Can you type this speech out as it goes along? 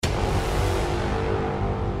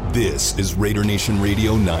This is Raider Nation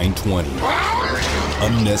Radio 920.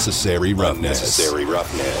 Unnecessary roughness.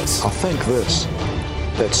 I'll think this,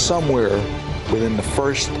 that somewhere within the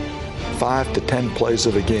first 5 to 10 plays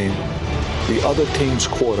of the game, the other team's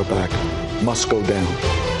quarterback must go down.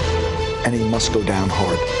 And he must go down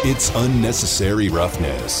hard. It's Unnecessary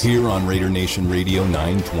Roughness here on Raider Nation Radio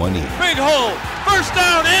 920. Big hole, first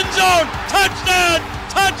down, end zone, touchdown,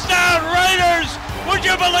 Raiders! Would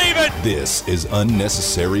you believe it? This is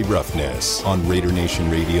Unnecessary Roughness on Raider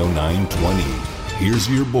Nation Radio 920. Here's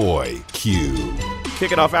your boy, Q.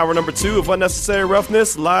 Kicking off hour number 2 of Unnecessary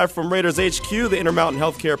Roughness, live from Raiders HQ, the Intermountain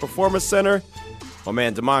Healthcare Performance Center. My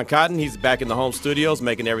man, Damon Cotton, he's back in the home studios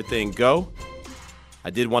making everything go.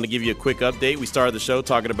 I did want to give you a quick update. We started the show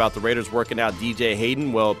talking about the Raiders working out DJ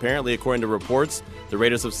Hayden. Well, apparently, according to reports, the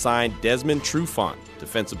Raiders have signed Desmond Trufant,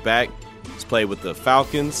 defensive back. He's played with the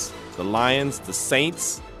Falcons, the Lions, the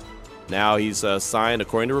Saints. Now he's signed,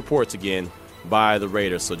 according to reports again, by the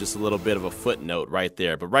Raiders. So just a little bit of a footnote right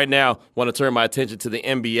there. But right now, I want to turn my attention to the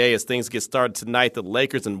NBA as things get started tonight. The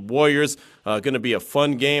Lakers and Warriors going to be a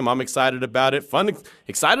fun game. I'm excited about it.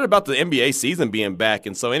 Excited about the NBA season being back.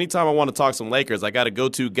 And so anytime I want to talk some Lakers, I got a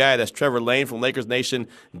go-to guy. That's Trevor Lane from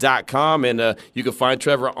LakersNation.com. And you can find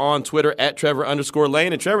Trevor on Twitter at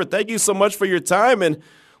Trevor_Lane. And Trevor, thank you so much for your time. And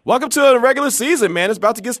welcome to the regular season, man. It's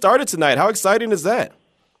about to get started tonight. How exciting is that?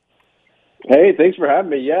 Hey, thanks for having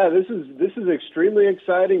me. Yeah, this is extremely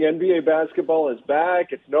exciting. NBA basketball is back.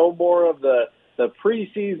 It's no more of the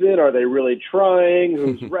preseason. Are they really trying?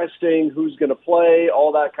 Who's resting? Who's going to play?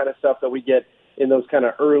 All that kind of stuff that we get in those kind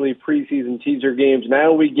of early preseason teaser games.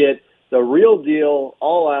 Now we get the real deal,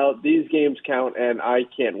 all out. These games count, and I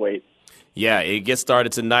can't wait. Yeah, it gets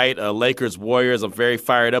started tonight. Lakers, Warriors, I'm very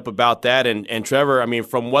fired up about that. And Trevor, I mean,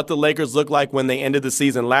 from what the Lakers looked like when they ended the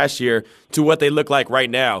season last year to what they look like right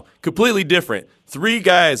now, completely different. 3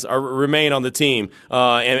 guys remain on the team,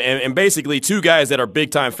 and basically 2 guys that are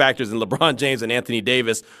big-time factors in LeBron James and Anthony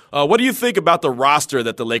Davis. What do you think about the roster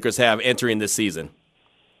that the Lakers have entering this season?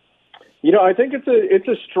 You know, I think it's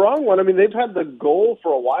a strong one. I mean, they've had the goal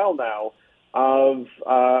for a while now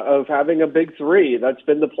of having a big 3. That's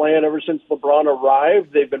been the plan ever since LeBron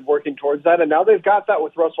arrived. They've been working towards that, and now they've got that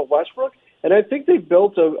with Russell Westbrook. And I think they've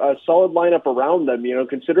built a solid lineup around them, you know,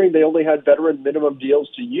 considering they only had veteran minimum deals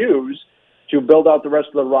to use to build out the rest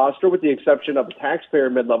of the roster, with the exception of the taxpayer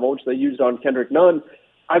mid-level, which they used on Kendrick Nunn.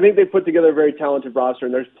 I think they put together a very talented roster,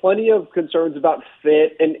 and there's plenty of concerns about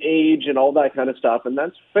fit and age and all that kind of stuff, and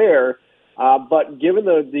that's fair. But given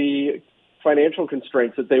the financial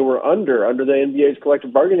constraints that they were under the NBA's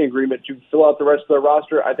collective bargaining agreement to fill out the rest of their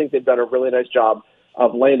roster, I think they've done a really nice job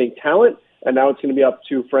of landing talent, and now it's going to be up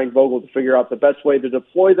to Frank Vogel to figure out the best way to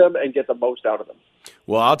deploy them and get the most out of them.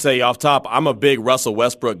 Well, I'll tell you off top, I'm a big Russell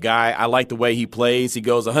Westbrook guy. I like the way he plays. He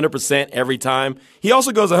goes 100% every time. He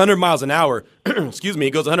also goes 100 miles an hour. Excuse me.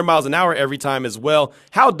 He goes 100 miles an hour every time as well.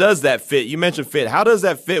 How does that fit? You mentioned fit. How does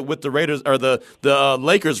that fit with the Raiders or the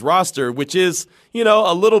Lakers roster, which is, you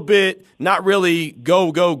know, a little bit not really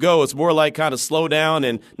go, go, go. It's more like kind of slow down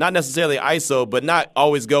and not necessarily ISO, but not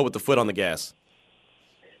always go with the foot on the gas.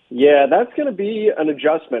 Yeah, that's going to be an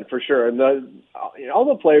adjustment for sure. And all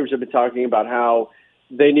the players have been talking about how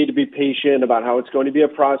they need to be patient, about how it's going to be a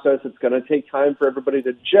process. It's going to take time for everybody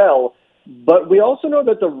to gel. But we also know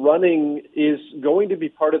that the running is going to be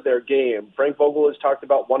part of their game. Frank Vogel has talked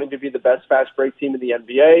about wanting to be the best fast break team in the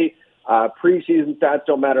NBA. Preseason stats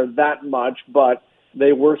don't matter that much, but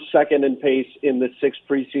they were second in pace in the 6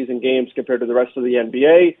 preseason games compared to the rest of the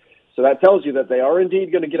NBA. So that tells you that they are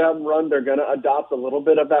indeed going to get out and run. They're going to adopt a little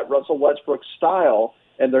bit of that Russell Westbrook style,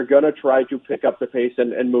 and they're going to try to pick up the pace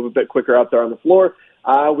and move a bit quicker out there on the floor.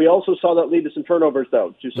 We also saw that lead to some turnovers,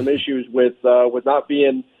 though, to some issues with not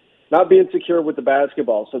being secure with the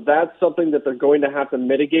basketball. So that's something that they're going to have to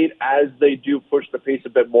mitigate as they do push the pace a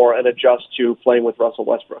bit more and adjust to playing with Russell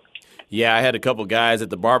Westbrook. Yeah, I had a couple guys at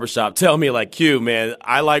the barbershop tell me, like, Q, man,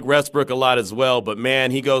 I like Westbrook a lot as well, but,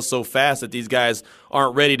 man, he goes so fast that these guys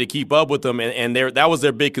aren't ready to keep up with him, and that was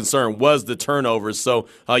their big concern, was the turnovers. So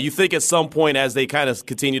you think at some point as they kind of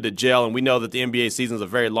continue to gel, and we know that the NBA season is a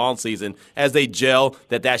very long season, as they gel,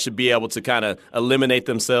 that should be able to kind of eliminate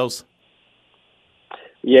themselves?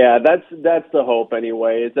 Yeah, that's the hope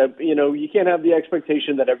anyway, is that, you know, you can't have the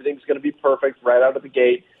expectation that everything's going to be perfect right out of the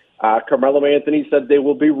gate. Carmelo Anthony said they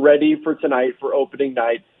will be ready for tonight, for opening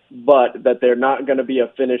night, but that they're not going to be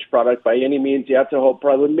a finished product by any means. You have to hope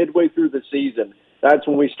probably midway through the season. That's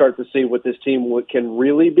when we start to see what this team can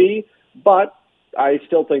really be. But I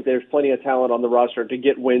still think there's plenty of talent on the roster to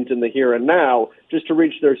get wins in the here and now. Just to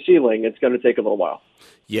reach their ceiling, it's going to take a little while.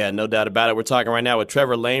 Yeah, no doubt about it. We're talking right now with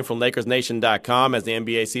Trevor Lane from LakersNation.com as the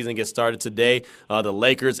NBA season gets started today. The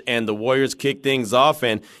Lakers and the Warriors kick things off.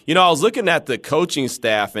 And, you know, I was looking at the coaching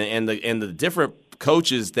staff and the different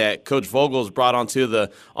coaches that Coach Vogel's brought onto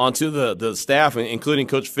the staff, including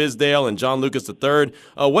Coach Fizdale and John Lucas III.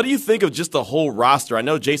 What do you think of just the whole roster? I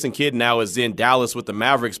know Jason Kidd now is in Dallas with the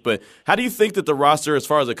Mavericks, but how do you think that the roster, as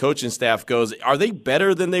far as the coaching staff goes, are they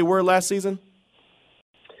better than they were last season?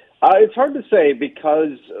 It's hard to say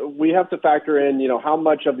because we have to factor in, how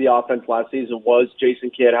much of the offense last season was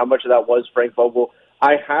Jason Kidd, how much of that was Frank Vogel.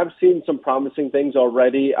 I have seen some promising things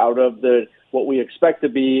already out of what we expect to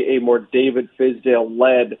be a more David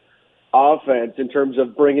Fizdale-led offense in terms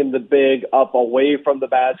of bringing the big up away from the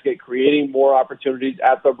basket, creating more opportunities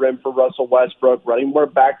at the rim for Russell Westbrook, running more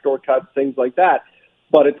backdoor cuts, things like that.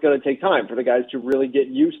 But it's going to take time for the guys to really get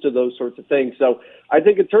used to those sorts of things. So I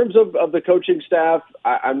think in terms of the coaching staff,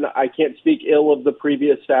 I can't speak ill of the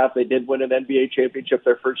previous staff. They did win an NBA championship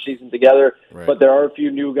their first season together, right. But there are a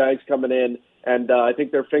few new guys coming in, and I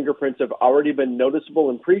think their fingerprints have already been noticeable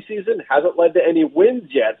in preseason. Hasn't led to any wins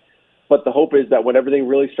yet, but the hope is that when everything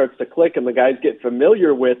really starts to click and the guys get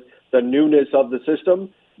familiar with the newness of the system,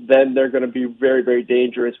 then they're going to be very, very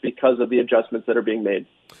dangerous because of the adjustments that are being made.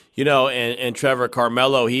 You know, and Trevor,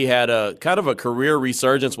 Carmelo, he had a kind of a career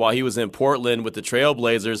resurgence while he was in Portland with the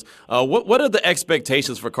Trailblazers. What are the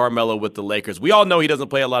expectations for Carmelo with the Lakers? We all know he doesn't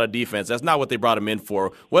play a lot of defense. That's not what they brought him in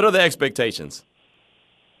for. What are the expectations?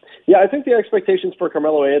 Yeah, I think the expectations for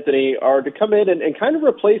Carmelo Anthony are to come in and kind of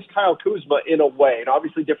replace Kyle Kuzma in a way, and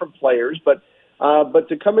obviously different players, but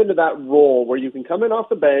to come into that role where you can come in off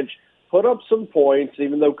the bench, put up some points,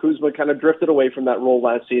 even though Kuzma kind of drifted away from that role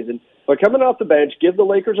last season. But coming off the bench, give the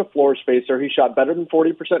Lakers a floor spacer. He shot better than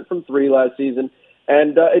 40% from three last season.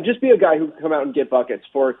 And just be a guy who can come out and get buckets.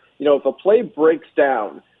 For, if a play breaks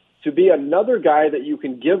down, to be another guy that you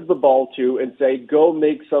can give the ball to and say, go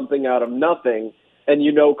make something out of nothing. And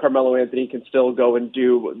Carmelo Anthony can still go and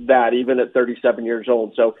do that even at 37 years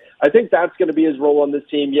old. So I think that's going to be his role on this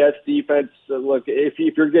team. Yes, defense. Look, if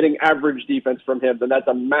you're getting average defense from him, then that's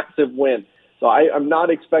a massive win. So I'm not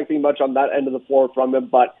expecting much on that end of the floor from him.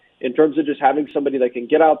 But in terms of just having somebody that can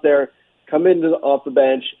get out there, come in off the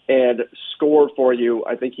bench, and score for you,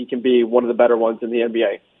 I think he can be one of the better ones in the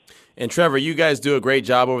NBA. And, Trevor, you guys do a great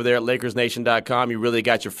job over there at LakersNation.com. You really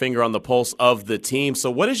got your finger on the pulse of the team. So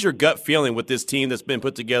what is your gut feeling with this team that's been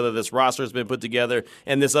put together, this roster has been put together,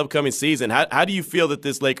 and this upcoming season? How do you feel that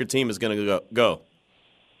this Laker team is going to go?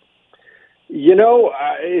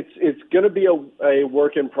 It's going to be a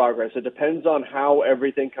work in progress. It depends on how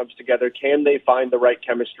everything comes together. Can they find the right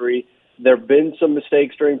chemistry? There have been some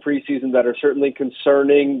mistakes during preseason that are certainly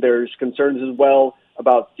concerning. There's concerns as well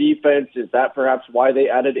about defense. Is that perhaps why they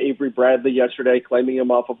added Avery Bradley yesterday, claiming him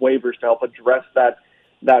off of waivers to help address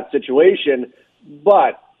that situation?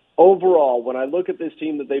 But overall, when I look at this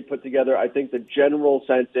team that they put together, I think the general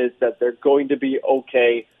sense is that they're going to be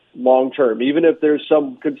okay long term. Even if there's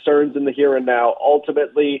some concerns in the here and now,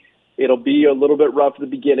 ultimately it'll be a little bit rough at the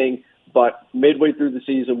beginning, but midway through the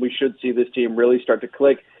season, we should see this team really start to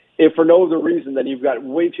click. If for no other reason than you've got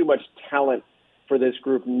way too much talent for this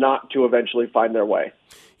group not to eventually find their way.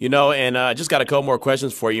 And I just got a couple more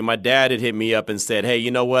questions for you. My dad had hit me up and said, hey,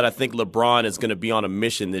 you know what? I think LeBron is going to be on a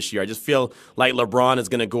mission this year. I just feel like LeBron is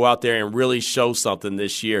going to go out there and really show something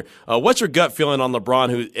this year. What's your gut feeling on LeBron,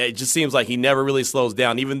 who it just seems like he never really slows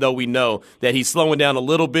down, even though we know that he's slowing down a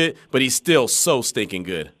little bit, but he's still so stinking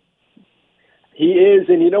good? He is,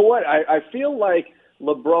 and you know what? I feel like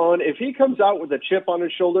LeBron, if he comes out with a chip on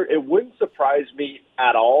his shoulder, it wouldn't surprise me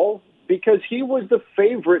at all, because he was the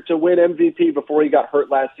favorite to win MVP before he got hurt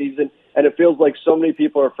last season, and it feels like so many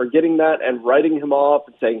people are forgetting that and writing him off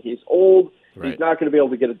and saying he's old, right. He's not going to be able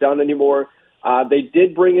to get it done anymore. They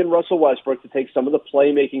did bring in Russell Westbrook to take some of the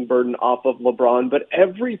playmaking burden off of LeBron, but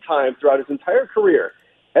every time throughout his entire career,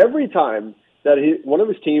 every time that one of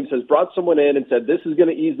his teams has brought someone in and said, this is going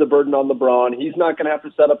to ease the burden on LeBron, he's not going to have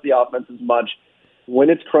to set up the offense as much, when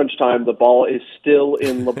it's crunch time, the ball is still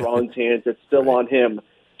in LeBron's hands. It's still on him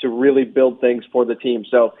to really build things for the team.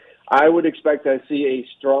 So I would expect to see a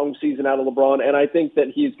strong season out of LeBron, and I think that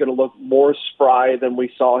he's going to look more spry than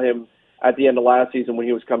we saw him at the end of last season when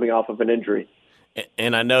he was coming off of an injury.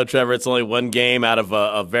 And I know, Trevor, it's only one game out of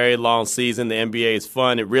a very long season. The NBA is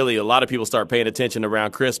fun. A lot of people start paying attention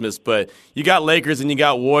around Christmas. But you got Lakers and you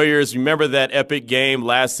got Warriors. Remember that epic game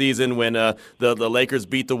last season when the Lakers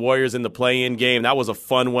beat the Warriors in the play-in game? That was a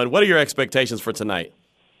fun one. What are your expectations for tonight?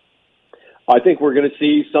 I think we're going to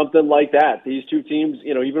see something like that. These two teams,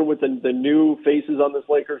 even with the new faces on this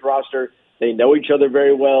Lakers roster, they know each other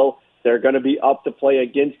very well. They're going to be up to play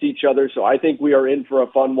against each other. So I think we are in for a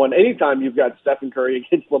fun one. Anytime you've got Stephen Curry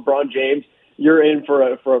against LeBron James, you're in for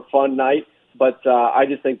a fun night. But I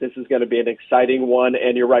just think this is going to be an exciting one.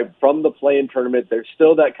 And you're right, from the play-in tournament, there's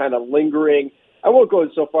still that kind of lingering, I won't go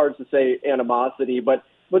so far as to say animosity, but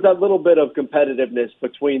that little bit of competitiveness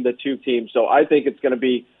between the two teams. So I think it's going to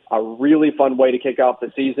be a really fun way to kick off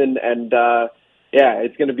the season. And,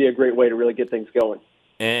 it's going to be a great way to really get things going.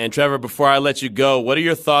 And Trevor, before I let you go, what are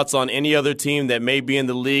your thoughts on any other team that may be in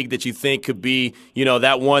the league that you think could be,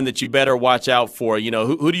 that one that you better watch out for?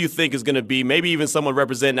 Who do you think is going to be, maybe even someone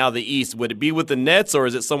representing out of the East? Would it be with the Nets, or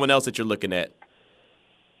is it someone else that you're looking at?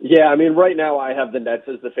 Yeah, I mean, right now I have the Nets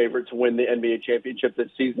as the favorite to win the NBA championship this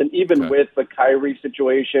season, even with the Kyrie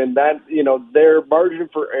situation. That, their margin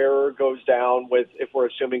for error goes down if we're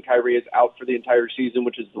assuming Kyrie is out for the entire season,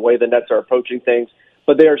 which is the way the Nets are approaching things.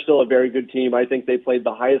 But they are still a very good team. I think they played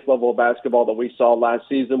the highest level of basketball that we saw last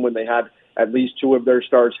season when they had at least two of their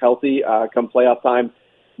stars healthy come playoff time.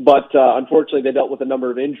 But unfortunately, they dealt with a number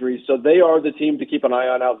of injuries. So they are the team to keep an eye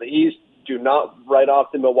on out in the East. Do not write off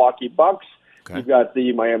the Milwaukee Bucks. Okay. You've got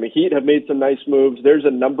the Miami Heat have made some nice moves. There's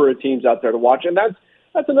a number of teams out there to watch. And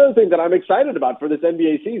that's another thing that I'm excited about for this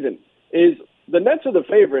NBA season is the Nets are the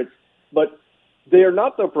favorites, but they are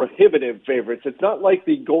not the prohibitive favorites. It's not like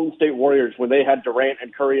the Golden State Warriors when they had Durant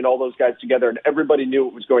and Curry and all those guys together and everybody knew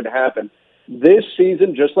it was going to happen. This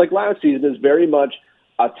season, just like last season, is very much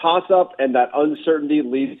a toss-up, and that uncertainty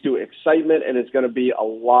leads to excitement, and it's going to be a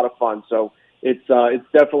lot of fun. So it's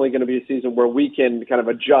definitely going to be a season where we can kind of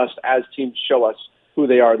adjust as teams show us who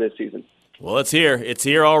they are this season. Well, it's here. It's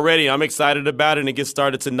here already. I'm excited about it, and it gets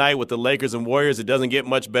started tonight with the Lakers and Warriors. It doesn't get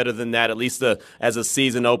much better than that, at least as a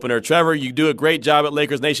season opener. Trevor, you do a great job at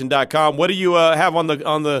LakersNation.com. What do you have on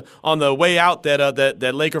the way out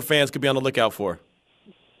that Laker fans could be on the lookout for?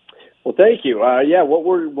 Well, thank you.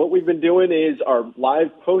 What we've been doing is our live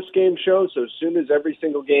post-game show. So as soon as every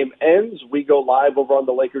single game ends, we go live over on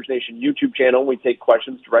the Lakers Nation YouTube channel. We take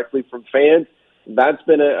questions directly from fans. That's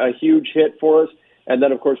been a huge hit for us. And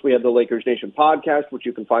then, of course, we have the Lakers Nation podcast, which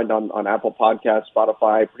you can find on Apple Podcasts,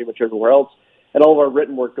 Spotify, pretty much everywhere else. And all of our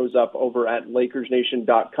written work goes up over at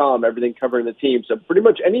LakersNation.com, everything covering the team. So pretty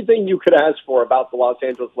much anything you could ask for about the Los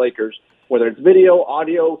Angeles Lakers, whether it's video,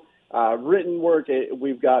 audio, written work,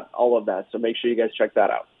 we've got all of that. So make sure you guys check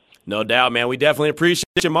that out. No doubt, man. We definitely appreciate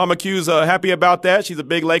you. Mama Q's happy about that. She's a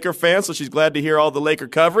big Laker fan, so she's glad to hear all the Laker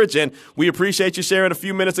coverage. And we appreciate you sharing a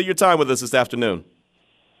few minutes of your time with us this afternoon.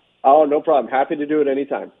 Oh, no problem. Happy to do it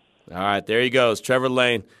anytime. All right, there he goes. Trevor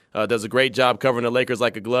Lane does a great job covering the Lakers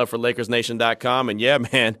like a glove for LakersNation.com. And, yeah,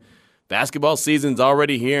 man, basketball season's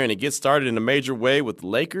already here, and it gets started in a major way with the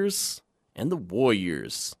Lakers and the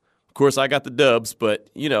Warriors. Of course, I got the Dubs, but,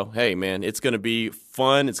 hey, man, it's going to be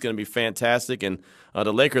fun. It's going to be fantastic. And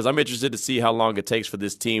the Lakers, I'm interested to see how long it takes for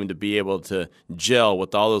this team to be able to gel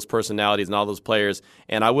with all those personalities and all those players.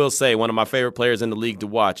 And I will say one of my favorite players in the league to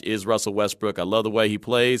watch is Russell Westbrook. I love the way he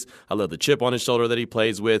plays. I love the chip on his shoulder that he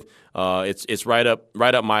plays with. It's right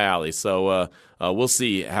up my alley. So we'll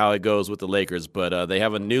see how it goes with the Lakers. But they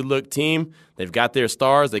have a new-look team. They've got their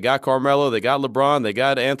stars. They got Carmelo. They got LeBron. They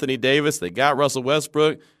got Anthony Davis. They got Russell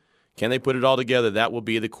Westbrook. Can they put it all together? That will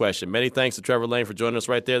be the question. Many thanks to Trevor Lane for joining us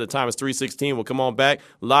right there. The time is 3:16. We'll come on back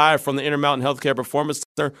live from the Intermountain Healthcare Performance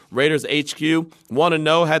Center, Raiders HQ. Want to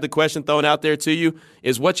know, had the question thrown out there to you,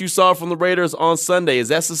 is what you saw from the Raiders on Sunday, is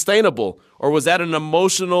that sustainable? Or was that an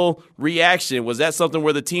emotional reaction? Was that something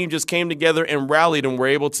where the team just came together and rallied and were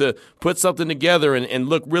able to put something together and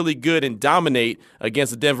look really good and dominate against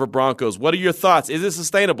the Denver Broncos? What are your thoughts? Is it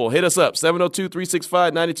sustainable? Hit us up,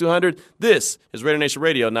 702-365-9200. This is Raider Nation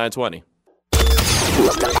Radio 920.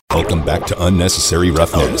 Welcome back to Unnecessary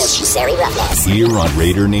Roughness. Here on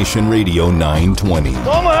Raider Nation Radio 920. I'm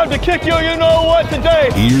going to have to kick you know what today.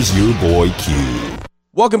 Here's your boy Q.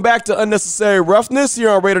 Welcome back to Unnecessary Roughness here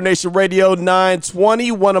on Raider Nation Radio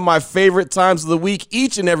 920. One of my favorite times of the week,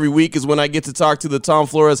 each and every week, is when I get to talk to the Tom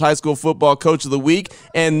Flores High School Football Coach of the Week.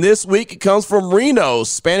 And this week it comes from Reno,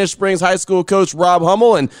 Spanish Springs High School Coach Rob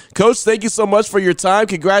Hummel. And Coach, thank you so much for your time.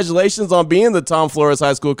 Congratulations on being the Tom Flores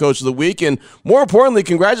High School Coach of the Week. And more importantly,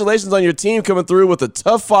 congratulations on your team coming through with a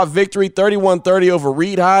tough-fought victory, 31-30 over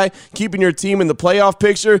Reed High, keeping your team in the playoff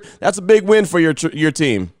picture. That's a big win for your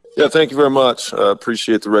team. Yeah, thank you very much.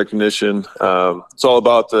 Appreciate the recognition. It's all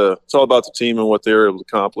about the team and what they're able to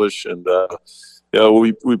accomplish. And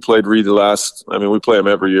we played Reed we play them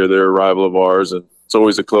every year. They're a rival of ours, and it's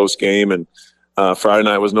always a close game. And Friday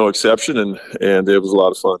night was no exception, and it was a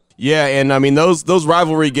lot of fun. Yeah, and I mean those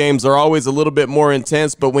rivalry games are always a little bit more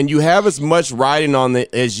intense, but when you have as much riding on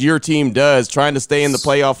it as your team does, trying to stay in the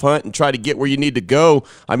playoff hunt and try to get where you need to go,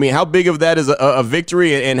 I mean, how big of that is a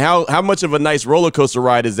victory, and how much of a nice roller coaster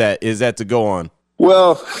ride is that to go on?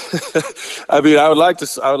 Well, I mean, I would like to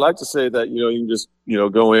say that you can just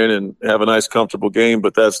go in and have a nice, comfortable game,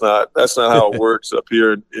 but that's not how it works up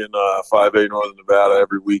here in 5A Northern Nevada.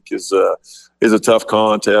 Every week is a tough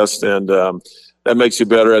contest, and that makes you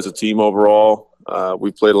better as a team overall.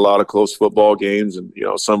 We've played a lot of close football games, and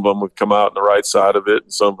some of them would come out on the right side of it,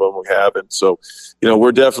 and some of them we haven't. So,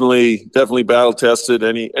 we're definitely battle tested.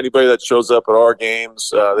 Anybody that shows up at our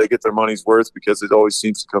games, they get their money's worth because it always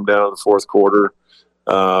seems to come down to the fourth quarter.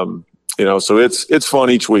 So it's fun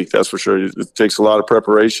each week, that's for sure. It takes a lot of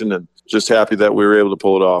preparation, and just happy that we were able to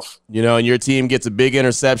pull it off. And your team gets a big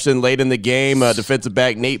interception late in the game. Defensive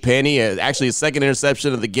back Nate Penny, actually a second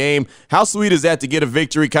interception of the game. How sweet is that to get a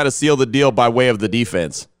victory, kind of seal the deal by way of the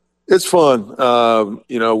defense? It's fun.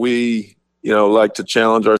 We like to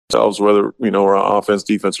challenge ourselves, whether we're on offense,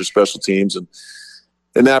 defense, or special teams, and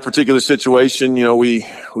in that particular situation, we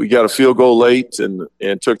got a field goal late and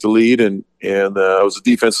took the lead, and it was a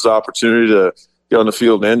defense's opportunity to get on the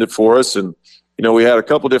field and end it for us. And we had a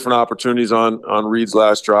couple different opportunities on Reed's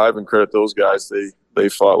last drive, and credit those guys. They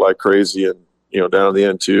fought like crazy, and down at the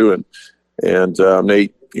end too. And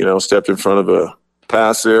Nate stepped in front of a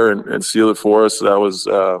pass there and sealed it for us. So that was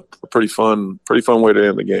a pretty fun way to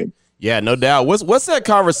end the game. Yeah, no doubt. What's that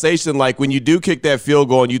conversation like when you do kick that field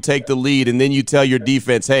goal and you take the lead, and then you tell your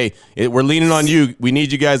defense, hey, we're leaning on you. We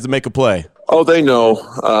need you guys to make a play. Oh, they know.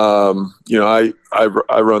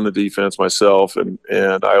 I run the defense myself, and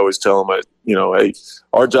I always tell them, hey,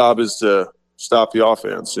 our job is to stop the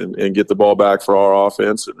offense and get the ball back for our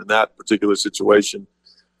offense. And in that particular situation,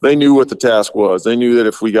 they knew what the task was. They knew that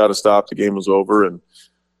if we got to stop, the game was over. And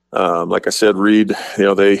like I said, Reed,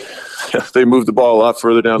 they moved the ball a lot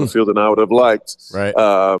further down the field than I would have liked. Right.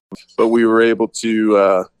 But we were able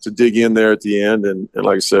to dig in there at the end, and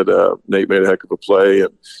like I said, Nate made a heck of a play and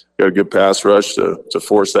got a good pass rush to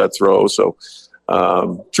force that throw. So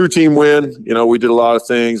true team win. We did a lot of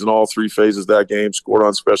things in all three phases of that game. Scored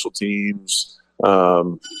on special teams.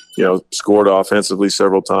 Scored offensively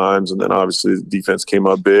several times, and then obviously the defense came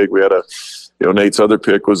up big. We had Nate's other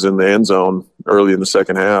pick was in the end zone early in the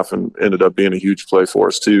second half and ended up being a huge play for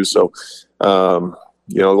us too. So, a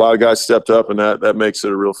lot of guys stepped up, and that makes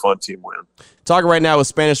it a real fun team win. Talking right now with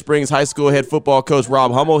Spanish Springs High School head football coach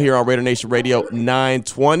Rob Hummel here on Raider Nation Radio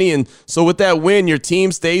 920. And so with that win, your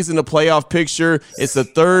team stays in the playoff picture. It's the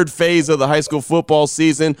third phase of the high school football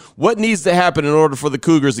season. What needs to happen in order for the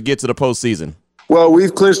Cougars to get to the postseason? Well,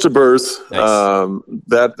 we've clinched a berth. Nice.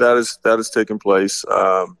 That has taken place.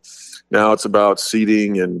 Now it's about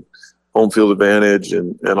seeding and home field advantage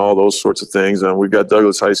and all those sorts of things. And we've got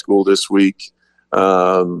Douglas High School this week.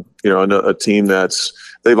 A team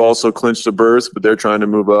they've also clinched a berth, but they're trying to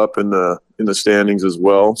move up in the standings as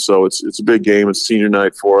well. So it's a big game. It's senior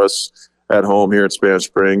night for us at home here at Spanish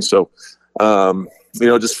Springs. So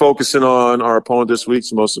just focusing on our opponent this week is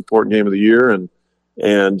the most important game of the year, and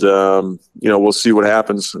we'll see what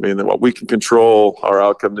happens. I mean, what we can control our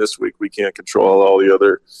outcome this week. We can't control all the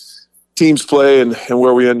other teams play and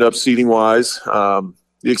where we end up seeding wise.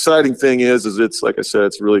 The exciting thing is it's, like I said,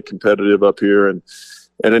 it's really competitive up here, and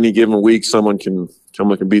at any given week, someone can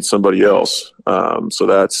beat somebody else. So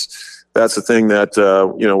that's the thing that,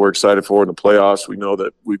 we're excited for in the playoffs. We know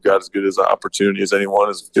that we've got as good as an opportunity as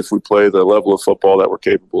anyone if we play the level of football that we're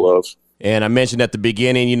capable of. And I mentioned at the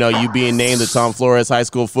beginning, you being named the Tom Flores High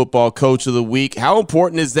School Football Coach of the Week. How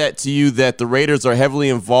important is that to you that the Raiders are heavily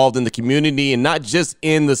involved in the community, and not just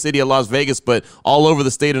in the city of Las Vegas, but all over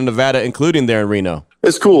the state of Nevada, including there in Reno?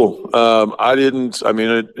 It's cool.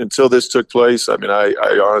 Until this took place, I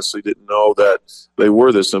honestly didn't know that they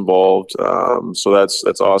were this involved. So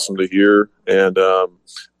that's awesome to hear, and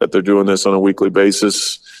that they're doing this on a weekly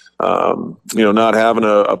basis. Not having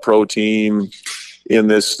a pro team in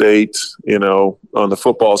this state, on the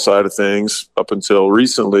football side of things up until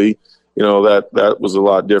recently, that was a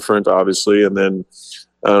lot different, obviously. And then,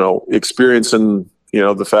 experiencing,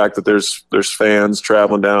 the fact that there's fans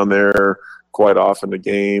traveling down there quite often to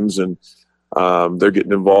games, and they're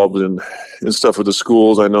getting involved in stuff with the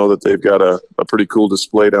schools. I know that they've got a pretty cool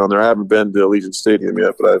display down there. I haven't been to Allegiant Stadium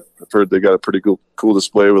yet, but I've heard they got a pretty cool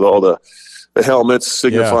display with all the helmets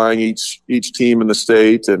signifying each team in the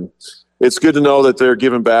state, and it's good to know that they're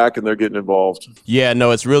giving back and they're getting involved. Yeah,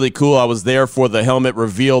 no, it's really cool. I was there for the helmet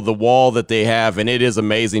reveal, the wall that they have, and it is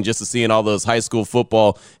amazing just to see all those high school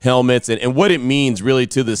football helmets and what it means really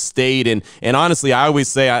to the state. And honestly, I always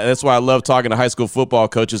say that's why I love talking to high school football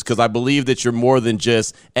coaches, because I believe that you're more than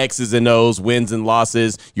just X's and O's, wins and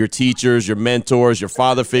losses, your teachers, your mentors, your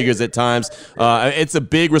father figures at times. It's a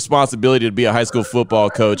big responsibility to be a high school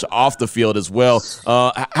football coach off the field as well.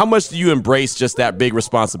 How much do you embrace just that big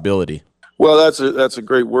responsibility? Well, that's a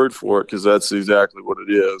great word for it, because that's exactly what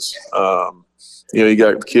it is. You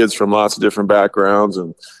got kids from lots of different backgrounds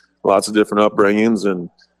and lots of different upbringings, and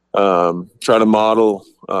try to model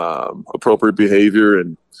appropriate behavior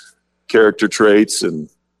and character traits and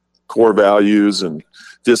core values and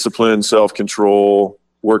discipline, self-control,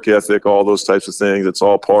 work ethic, all those types of things. It's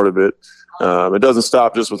all part of it. It doesn't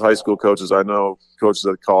stop just with high school coaches. I know coaches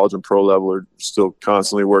at college and pro level are still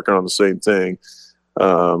constantly working on the same thing.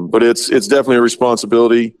 But it's definitely a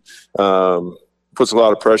responsibility. Puts a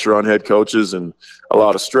lot of pressure on head coaches and a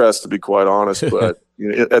lot of stress, to be quite honest. But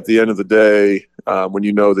at the end of the day, when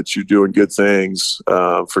you know that you're doing good things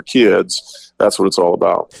for kids, that's what it's all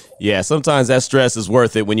about. Yeah, sometimes that stress is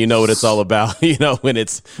worth it when you know what it's all about, when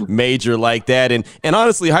it's major like that. And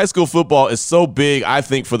honestly, high school football is so big, I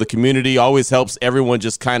think, for the community. Always helps everyone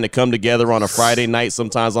just kind of come together on a Friday night,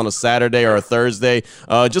 sometimes on a Saturday or a Thursday.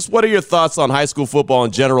 Just what are your thoughts on high school football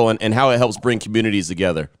in general and how it helps bring communities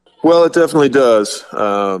together? Well, it definitely does.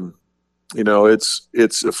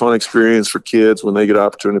 It's a fun experience for kids when they get an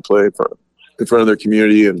opportunity to play in front of their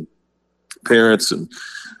community and parents and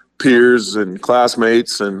peers and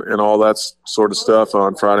classmates and all that sort of stuff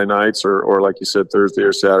on Friday nights or like you said, Thursday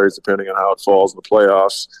or Saturdays, depending on how it falls in the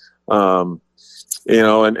playoffs.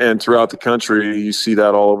 And throughout the country, you see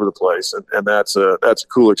that all over the place. And that's a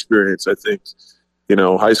cool experience. I think,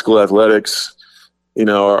 high school athletics,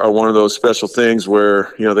 are one of those special things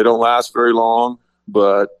where, they don't last very long,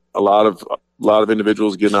 but a lot of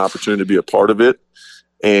individuals get an opportunity to be a part of it.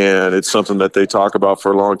 And it's something that they talk about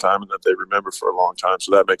for a long time and that they remember for a long time.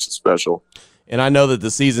 So that makes it special. And I know that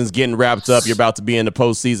the season's getting wrapped up. You're about to be in the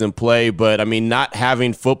postseason play. But, not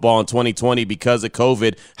having football in 2020 because of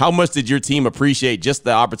COVID, how much did your team appreciate just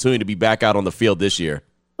the opportunity to be back out on the field this year?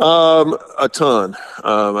 A ton.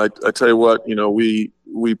 I tell you what,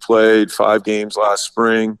 we played 5 games last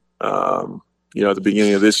spring, at the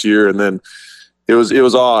beginning of this year. And then it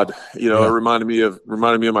was odd. It reminded me of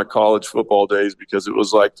my college football days, because it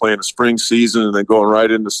was like playing a spring season and then going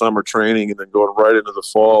right into summer training and then going right into the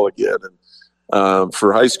fall again. And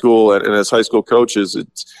for high school and as high school coaches,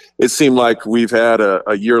 it seemed like we've had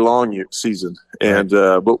a year-long season. And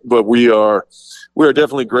but we are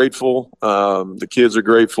definitely grateful. The kids are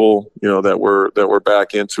grateful, that we're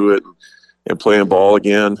back into it and playing ball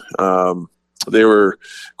again. They were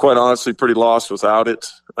quite honestly pretty lost without it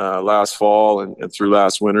last fall and through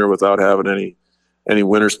last winter without having any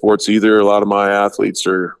winter sports either. A lot of my athletes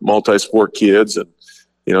are multi-sport kids and,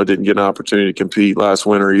 didn't get an opportunity to compete last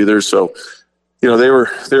winter either. So, they were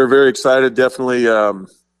very excited. Definitely,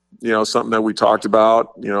 something that we talked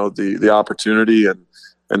about, the opportunity and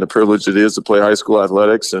the privilege it is to play high school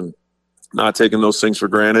athletics and not taking those things for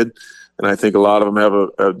granted. And I think a lot of them have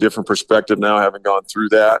a different perspective now, having gone through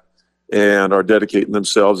that, and are dedicating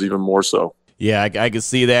themselves even more so. Yeah, I can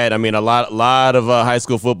see that. A lot of high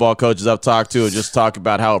school football coaches I've talked to just talk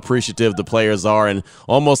about how appreciative the players are, and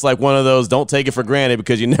almost like one of those, don't take it for granted,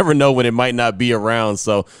 because you never know when it might not be around.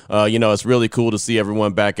 So, it's really cool to see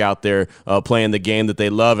everyone back out there playing the game that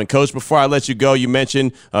they love. And, Coach, before I let you go, you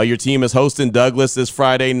mentioned your team is hosting Douglas this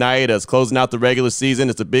Friday night as closing out the regular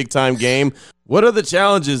season. It's a big-time game. What are the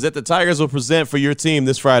challenges that the Tigers will present for your team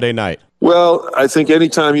this Friday night? Well, I think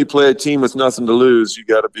anytime you play a team with nothing to lose, you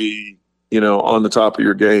got to be on the top of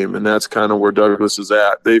your game. And that's kind of where Douglas is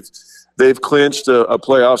at. They've clinched a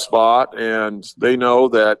playoff spot, and they know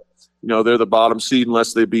that, they're the bottom seed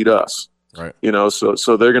unless they beat us. Right.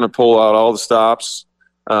 So they're going to pull out all the stops.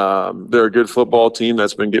 They're a good football team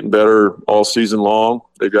that's been getting better all season long.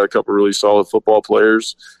 They've got a couple really solid football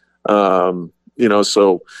players.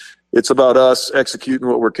 So it's about us executing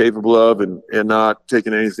what we're capable of and not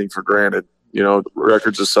taking anything for granted,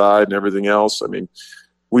 records aside and everything else.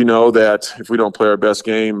 We know that if we don't play our best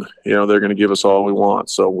game, they're going to give us all we want.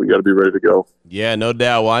 So we got to be ready to go. Yeah, no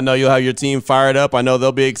doubt. Well, I know you'll have your team fired up. I know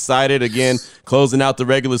they'll be excited. Again, closing out the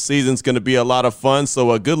regular season is going to be a lot of fun.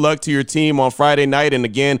 So good luck to your team on Friday night. And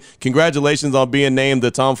again, congratulations on being named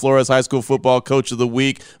the Tom Flores High School Football Coach of the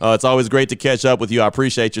Week. It's always great to catch up with you. I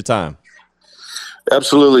appreciate your time.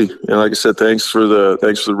 Absolutely. And like I said, thanks for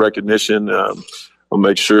the recognition. I'll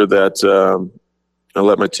make sure that,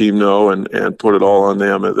 let my team know and put it all on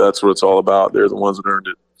them. That's what it's all about. They're the ones that earned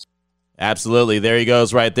it. Absolutely. There he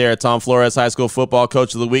goes right there. Tom Flores, High School Football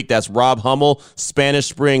Coach of the Week. That's Rob Hummel, Spanish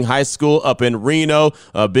Spring High School up in Reno.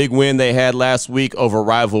 A big win they had last week over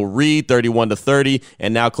rival Reed, 31-30,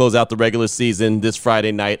 and now close out the regular season this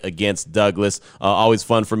Friday night against Douglas. Always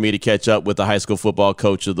fun for me to catch up with the High School Football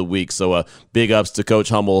Coach of the Week. So big ups to Coach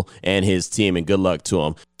Hummel and his team, and good luck to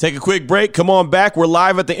him. Take a quick break. Come on back. We're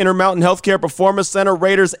live at the Intermountain Healthcare Performance Center,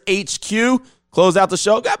 Raiders HQ. Close out the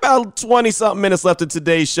show. Got about 20-something minutes left in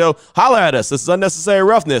today's show. Holla at us. This is Unnecessary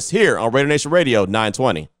Roughness here on Raider Nation Radio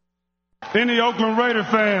 920. Any Oakland Raider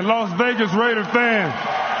fan, Las Vegas Raider fan,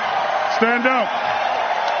 stand up.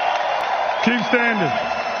 Keep standing.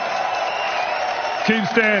 Keep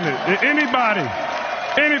standing.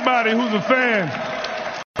 Anybody who's a fan,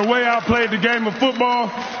 the way I played the game of football,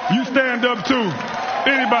 you stand up too.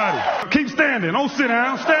 Anybody. Keep standing. Don't sit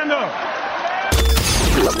down. Stand up.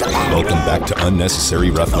 Welcome back to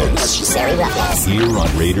Unnecessary Roughness. Here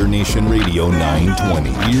on Raider Nation Radio 920.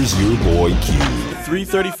 Here's your boy Q.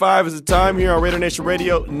 3:35 is the time here on Raider Nation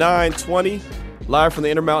Radio 920. Live from the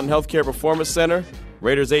Intermountain Healthcare Performance Center,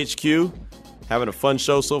 Raiders HQ. Having a fun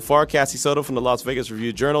show so far. Cassie Soto from the Las Vegas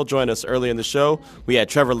Review-Journal joined us early in the show. We had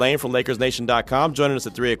Trevor Lane from LakersNation.com joining us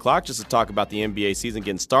at 3 o'clock just to talk about the NBA season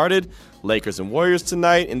getting started. Lakers and Warriors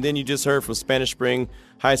tonight. And then you just heard from Spanish Spring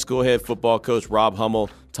High School head football coach Rob Hummel,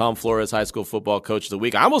 Tom Flores, High School Football Coach of the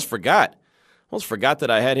Week. I almost forgot that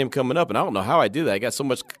I had him coming up, and I don't know how I did that. I got so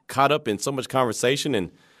much caught up in so much conversation and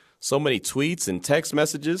so many tweets and text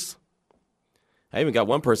messages. I even got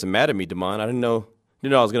one person mad at me, Damon. I didn't know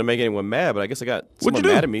I was going to make anyone mad, but I guess I got someone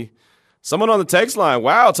mad at me. Someone on the text line.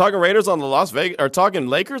 Wow, talking Raiders on the talking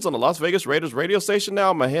Lakers on the Las Vegas Raiders radio station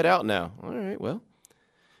now. I'm going to head out now. All right, well,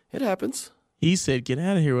 it happens. He said, get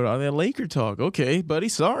out of here with all that Laker talk. Okay, buddy,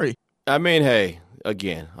 sorry. I mean, hey,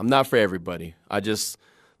 again, I'm not for everybody. I just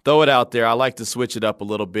throw it out there. I like to switch it up a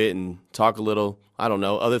little bit and talk a little, I don't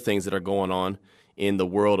know, other things that are going on in the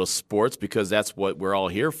world of sports because that's what we're all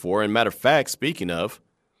here for. And matter of fact, speaking of,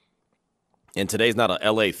 and today's not an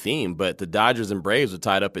L.A. theme, but the Dodgers and Braves are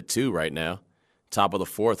tied up at 2 right now. Top of the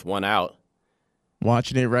fourth, one out.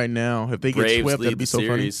 Watching it right now. If they Braves get swept, that'd be so funny.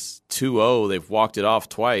 Braves lead the series 2-0. They've walked it off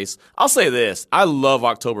twice. I'll say this. I love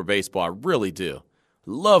October baseball. I really do.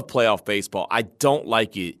 Love playoff baseball. I don't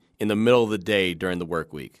like it in the middle of the day during the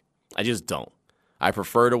work week. I just don't. I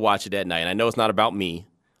prefer to watch it at night. And I know it's not about me,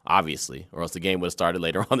 obviously, or else the game would have started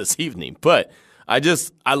later on this evening. But I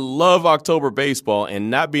love October baseball,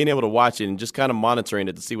 and not being able to watch it and just kind of monitoring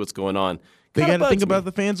it to see what's going on. They got to think about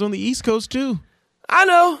the fans on the East Coast, too. I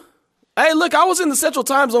know. Hey, look, I was in the Central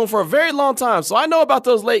Time Zone for a very long time, so I know about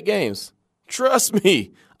those late games. Trust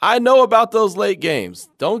me, I know about those late games.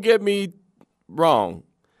 Don't get me wrong,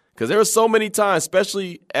 because there were so many times,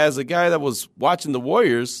 especially as a guy that was watching the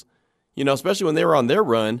Warriors, especially when they were on their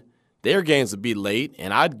run, their games would be late,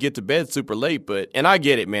 and I'd get to bed super late. And I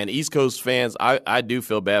get it, man. East Coast fans, I do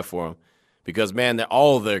feel bad for them because, man,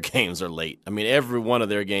 all of their games are late. I mean, every one of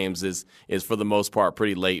their games is for the most part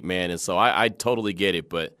pretty late, man. And so I totally get it.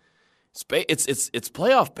 But it's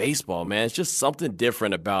playoff baseball, man. It's just something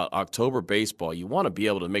different about October baseball. You want to be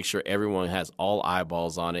able to make sure everyone has all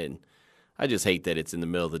eyeballs on it. And I just hate that it's in the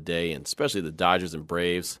middle of the day, and especially the Dodgers and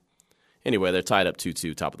Braves. Anyway, they're tied up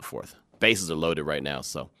 2-2, top of the fourth. Bases are loaded right now,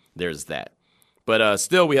 so there's that. But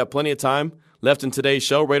still, we have plenty of time left in today's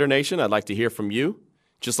show, Raider Nation. I'd like to hear from you,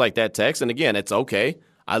 just like that text. And again, it's okay.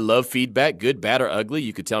 I love feedback, good, bad, or ugly.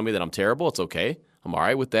 You could tell me that I'm terrible. It's okay. I'm all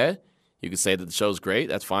right with that. You could say that the show's great.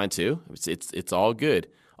 That's fine, too. It's all good.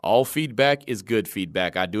 All feedback is good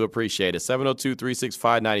feedback. I do appreciate it.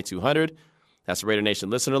 702-365-9200. That's the Raider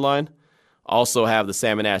Nation listener line. Also have the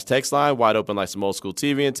Sam and Ash text line, wide open like some old school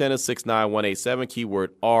TV antennas, 69187,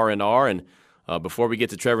 keyword R&R. And before we get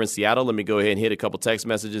to Trevor in Seattle, let me go ahead and hit a couple text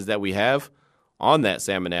messages that we have on that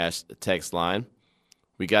Sam and Ash text line.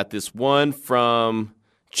 We got this one from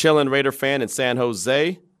Chillin' Raider fan in San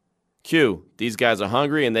Jose. Q, these guys are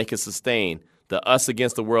hungry and they can sustain the us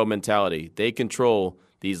against the world mentality. They control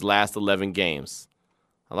these last 11 games.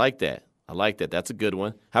 I like that. That's a good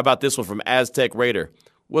one. How about this one from Aztec Raider?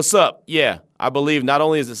 What's up? Yeah, I believe not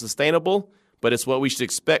only is it sustainable, but it's what we should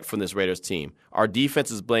expect from this Raiders team. Our defense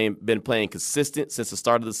has been playing consistent since the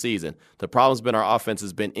start of the season. The problem's been our offense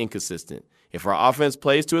has been inconsistent. If our offense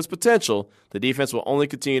plays to its potential, the defense will only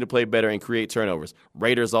continue to play better and create turnovers.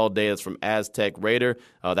 Raiders all day. That's from Aztec Raider.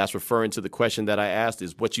 That's referring to the question that I asked,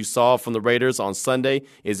 is what you saw from the Raiders on Sunday,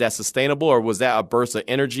 is that sustainable, or was that a burst of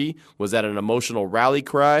energy? Was that an emotional rally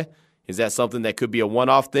cry? Is that something that could be a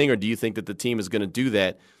one-off thing, or do you think that the team is going to do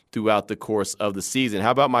that throughout the course of the season.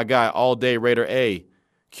 How about my guy, All Day Raider A?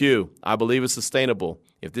 Q, I believe it's sustainable.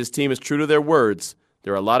 If this team is true to their words,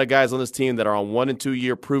 there are a lot of guys on this team that are on 1 and 2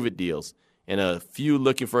 year prove-it deals, and a few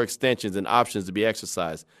looking for extensions and options to be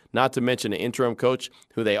exercised, not to mention an interim coach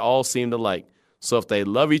who they all seem to like. So if they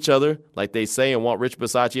love each other, like they say, and want Rich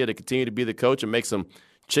Bisaccia to continue to be the coach and make some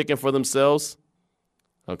chicken for themselves,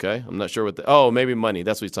 okay, I'm not sure what maybe money.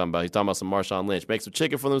 That's what he's talking about. He's talking about some Marshawn Lynch. Make some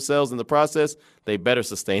chicken for themselves in the process. They better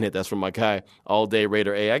sustain it. That's from my guy, All Day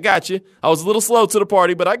Raider A. I got you. I was a little slow to the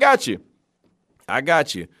party, but I got you.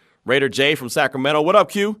 Raider J from Sacramento. What up,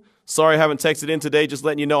 Q? Sorry I haven't texted in today. Just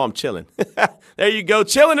letting you know I'm chilling. There you go.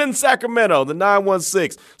 Chilling in Sacramento, the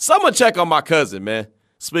 916. Someone check on my cousin, man.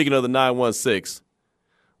 Speaking of the 916.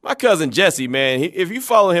 My cousin Jesse, man, if you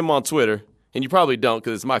follow him on Twitter, and you probably don't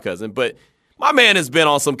because it's my cousin, but my man has been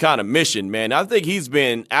on some kind of mission, man. I think he's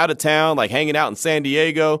been out of town, like hanging out in San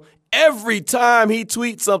Diego. Every time he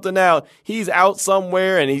tweets something out, he's out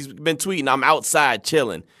somewhere, and he's been tweeting, I'm outside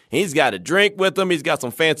chilling. He's got a drink with him. He's got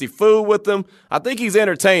some fancy food with him. I think he's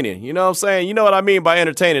entertaining. You know what I'm saying? You know what I mean by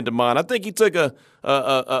entertaining, Damon. I think he took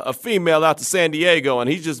a female out to San Diego, and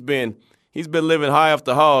he's been living high off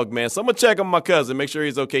the hog, man. Someone check on my cousin, make sure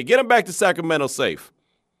he's okay. Get him back to Sacramento safe.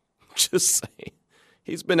 Just saying.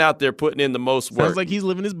 He's been out there putting in the most work. Sounds like he's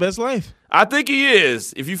living his best life. I think he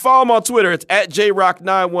is. If you follow him on Twitter, it's at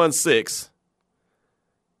JRock916.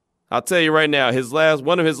 I'll tell you right now,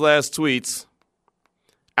 one of his last tweets,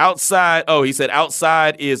 he said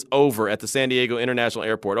outside is over at the San Diego International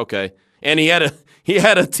Airport. Okay. And he had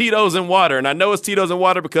a Tito's and water, and I know it's Tito's and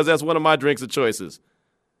water because that's one of my drinks of choices.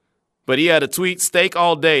 But he had a tweet, steak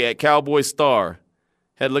all day at Cowboy Star.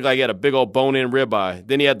 Had to look like he had a big old bone-in ribeye.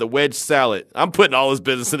 Then he had the wedge salad. I'm putting all his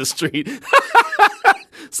business in the street.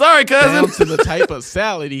 Sorry, cousin. Down to the type of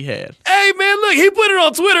salad he had. Hey, man, look, he put it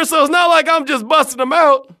on Twitter, so it's not like I'm just busting him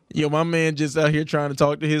out. Yo, my man just out here trying to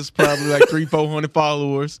talk to his probably like 300-400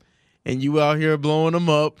 followers, and you out here blowing them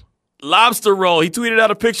up. Lobster roll. He tweeted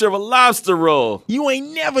out a picture of a lobster roll. You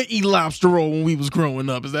ain't never eat lobster roll when we was growing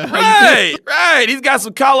up. Is that how you feel? Right. He's got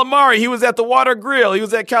some calamari. He was at the Water Grill. He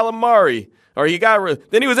was at calamari.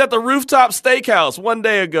 Then he was at the Rooftop Steakhouse one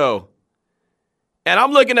day ago. And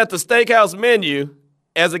I'm looking at the steakhouse menu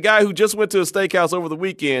as a guy who just went to a steakhouse over the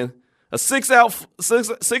weekend. A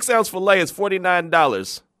 6-ounce filet is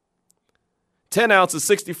 $49. 10 ounces,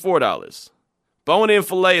 $64. Bone-in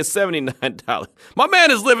filet is $79. My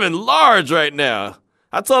man is living large right now.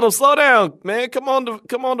 I told him, slow down, man. Come on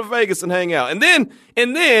to Vegas and hang out. And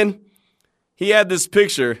then he had this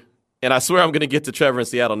picture, and I swear I'm going to get to Trevor in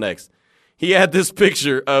Seattle next. He had a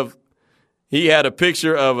picture of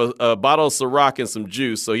a bottle of Ciroc and some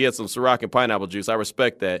juice. So he had some Ciroc and pineapple juice. I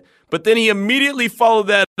respect that. But then he immediately followed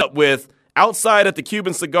that up with outside at the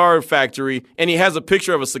Cuban cigar factory, and he has a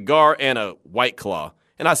picture of a cigar and a White Claw.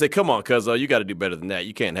 And I said, come on, cuzzo, you got to do better than that.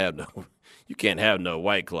 You can't have no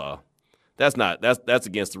White Claw. That's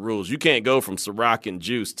against the rules. You can't go from Ciroc and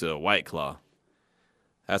juice to a White Claw.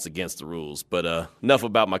 That's against the rules. But enough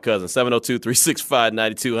about my cousin.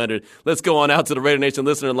 702-365-9200. Let's go on out to the Raider Nation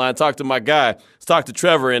listener line. Talk to my guy. Let's talk to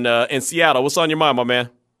Trevor in Seattle. What's on your mind, my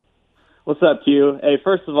man? What's up, Q? Hey,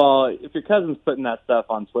 first of all, if your cousin's putting that stuff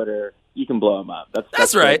on Twitter, you can blow him up.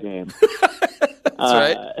 That's right. Game. That's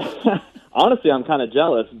right. Honestly, I'm kind of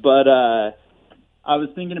jealous, but I was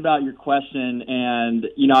thinking about your question, and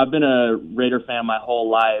I've been a Raider fan my whole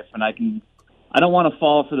life, and I don't want to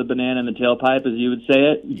fall for the banana in the tailpipe, as you would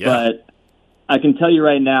say it, but I can tell you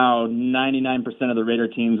right now, 99% of the Raider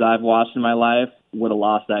teams I've watched in my life would have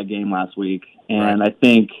lost that game last week. And I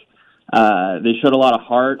think they showed a lot of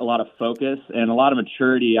heart, a lot of focus, and a lot of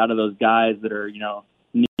maturity out of those guys that are,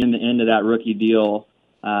 nearing the end of that rookie deal.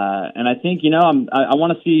 And I think, I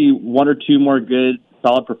want to see one or two more good,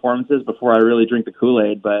 solid performances before I really drink the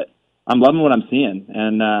Kool-Aid, but I'm loving what I'm seeing,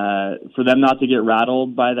 and for them not to get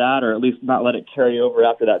rattled by that, or at least not let it carry over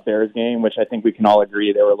after that Bears game, which I think we can all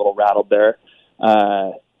agree they were a little rattled there.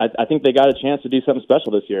 I think they got a chance to do something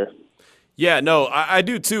special this year. Yeah, no, I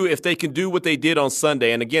do too, if they can do what they did on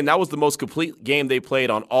Sunday. And again, that was the most complete game they played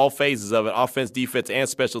on all phases of it, offense, defense, and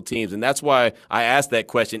special teams. And that's why I asked that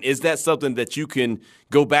question. Is that something that you can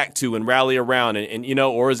go back to and rally around and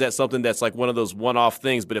or is that something that's like one of those one-off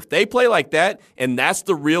things? But if they play like that, and that's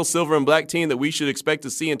the real silver and black team that we should expect to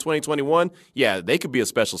see in 2021, yeah, they could be a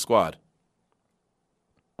special squad.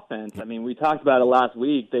 Offense, I mean, we talked about it last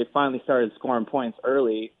week. They finally started scoring points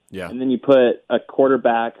early. Yeah. And then you put a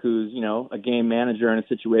quarterback who's, a game manager in a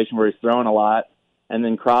situation where he's throwing a lot, and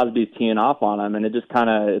then Crosby's teeing off on him, and it just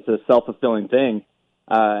it's a self-fulfilling thing.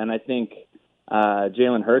 And I think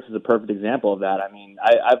Jalen Hurts is a perfect example of that. I mean,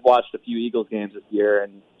 I've watched a few Eagles games this year,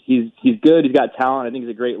 and he's good. He's got talent. I think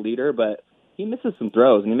he's a great leader, but he misses some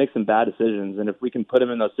throws and he makes some bad decisions. And if we can put him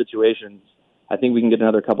in those situations, I think we can get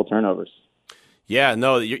another couple turnovers. Yeah,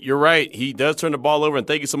 no, you're right. He does turn the ball over, and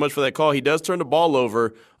thank you so much for that call. He does turn the ball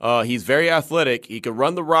over. He's very athletic. He can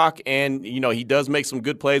run the rock, and, he does make some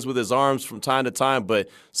good plays with his arms from time to time, but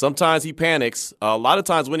sometimes he panics. A lot of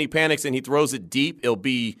times when he panics and he throws it deep, it'll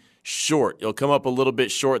be short. It'll come up a little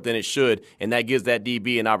bit short than it should, and that gives that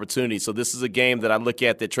DB an opportunity. So this is a game that I look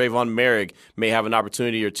at that Trayvon Merrick may have an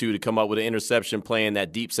opportunity or two to come up with an interception playing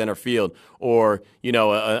that deep center field, or,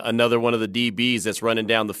 another one of the DBs that's running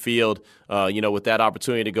down the field, with that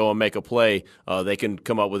opportunity to go and make a play, they can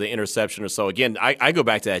come up with an interception or so. Again, I go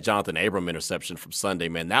back to that Jonathan Abram interception from Sunday,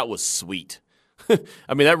 man. That was sweet.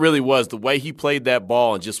 I mean, that really was. The way he played that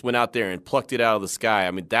ball and just went out there and plucked it out of the sky,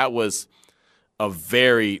 I mean, that was a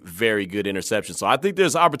very, very good interception. So I think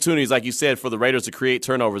there's opportunities, like you said, for the Raiders to create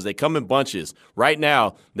turnovers. They come in bunches. Right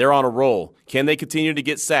now, they're on a roll. Can they continue to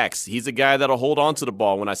get sacks? He's a guy that'll hold on to the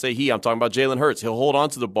ball. When I say he, I'm talking about Jalen Hurts. He'll hold on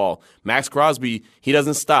to the ball. Max Crosby, he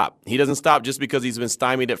doesn't stop. He doesn't stop just because he's been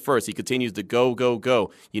stymied at first. He continues to go, go, go.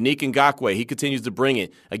 Unique Ngakoue, he continues to bring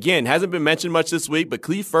it. Again, hasn't been mentioned much this week, but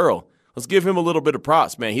Cleve Ferrell, let's give him a little bit of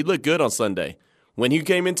props, man. He looked good on Sunday. When he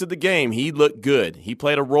came into the game, he looked good. He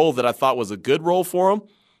played a role that I thought was a good role for him.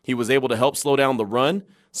 He was able to help slow down the run,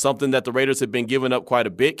 something that the Raiders had been giving up quite a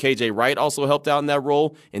bit. KJ Wright also helped out in that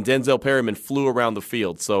role, and Denzel Perryman flew around the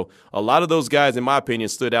field. So a lot of those guys, in my opinion,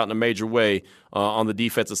 stood out in a major way on the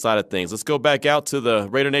defensive side of things. Let's go back out to the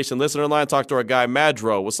Raider Nation listener line, talk to our guy,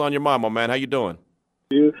 Madro. What's on your mind, my man? How you doing?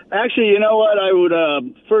 Actually, you know what? I would,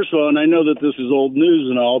 first of all, and I know that this is old news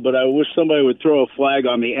and all, but I wish somebody would throw a flag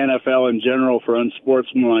on the NFL in general for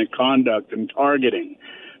unsportsmanlike conduct and targeting,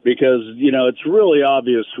 because, it's really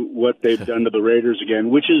obvious what they've done to the Raiders again,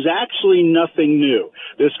 which is actually nothing new.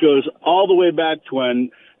 This goes all the way back to when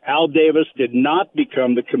Al Davis did not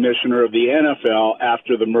become the commissioner of the NFL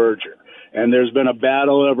after the merger, and there's been a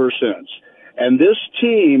battle ever since. And this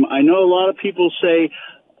team, I know a lot of people say,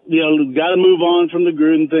 got to move on from the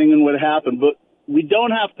Gruden thing and what happened, but we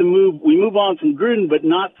don't have to move. We move on from Gruden, but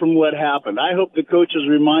not from what happened. I hope the coaches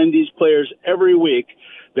remind these players every week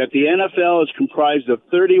that the NFL is comprised of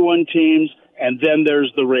 31 teams, and then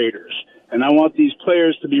there's the Raiders. And I want these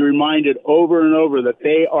players to be reminded over and over that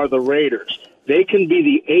they are the Raiders. They can be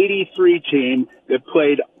the 83 team that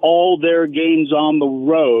played all their games on the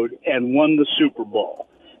road and won the Super Bowl.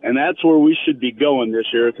 And that's where we should be going this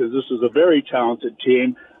year, because this is a very talented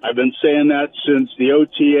team. I've been saying that since the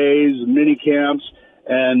OTAs, mini camps,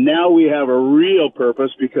 and now we have a real purpose,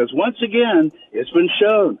 because once again, it's been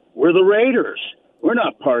shown we're the Raiders. We're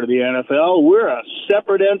not part of the NFL. We're a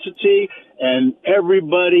separate entity, and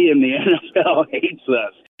everybody in the NFL hates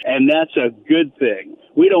us, and that's a good thing.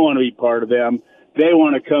 We don't want to be part of them. They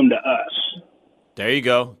want to come to us. There you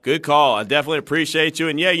go. Good call. I definitely appreciate you.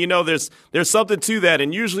 And, yeah, there's something to that.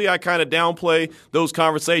 And usually I kind of downplay those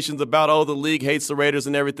conversations about, the league hates the Raiders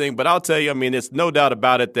and everything. But I'll tell you, I mean, there's no doubt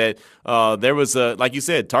about it that there was, like you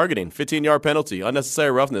said, targeting, 15-yard penalty,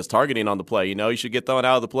 unnecessary roughness, targeting on the play. You should get thrown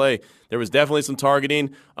out of the play. There was definitely some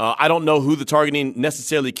targeting. I don't know who the targeting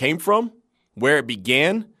necessarily came from, where it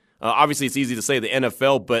began. Obviously, it's easy to say the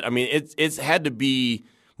NFL, but, I mean, it's had to be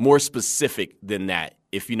more specific than that,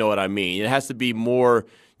 if you know what I mean. It has to be more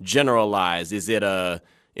generalized. Is it a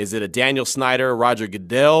Daniel Snyder, Roger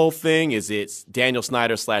Goodell thing? Is it Daniel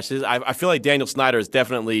Snyder / I feel like Daniel Snyder is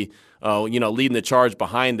definitely, leading the charge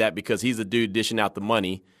behind that, because he's the dude dishing out the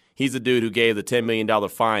money. He's the dude who gave the $10 million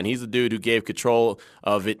fine. He's the dude who gave control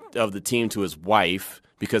of the team to his wife,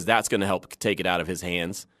 because that's going to help take it out of his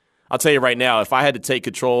hands. I'll tell you right now, if I had to take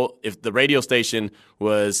control, if the radio station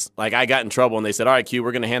was like, I got in trouble and they said, all right, Q,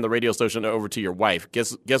 we're going to hand the radio station over to your wife.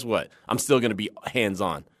 Guess what? I'm still going to be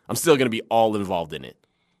hands-on. I'm still going to be all involved in it.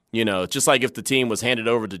 Just like if the team was handed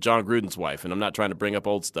over to John Gruden's wife, and I'm not trying to bring up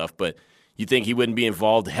old stuff, but you think he wouldn't be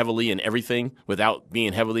involved heavily in everything without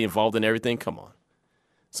being heavily involved in everything? Come on.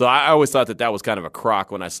 So I always thought that was kind of a crock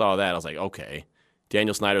when I saw that. I was like, okay,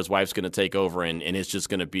 Daniel Snyder's wife's going to take over, and it's just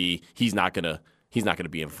going to be, he's not going to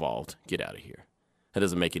be involved. Get out of here. That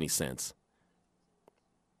doesn't make any sense.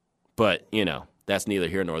 But, that's neither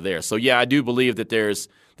here nor there. So, yeah, I do believe that there's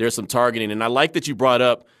some targeting. And I like that you brought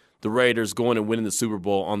up the Raiders going and winning the Super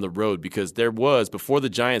Bowl on the road, because there was, before the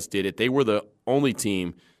Giants did it, they were the only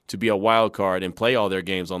team to be a wild card and play all their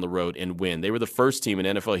games on the road and win. They were the first team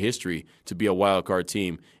in NFL history to be a wild card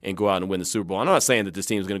team and go out and win the Super Bowl. I'm not saying that this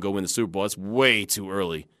team is going to go win the Super Bowl. It's way too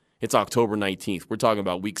early. It's October 19th. We're talking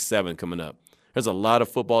about Week 7 coming up. There's a lot of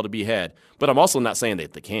football to be had, but I'm also not saying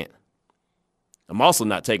that they can't. I'm also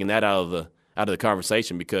not taking that out of the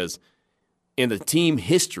conversation, because in the team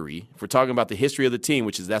history, if we're talking about the history of the team,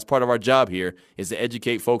 that's part of our job here, is to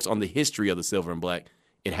educate folks on the history of the Silver and Black.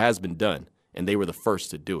 It has been done, and they were the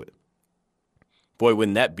first to do it. Boy,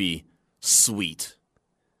 wouldn't that be sweet?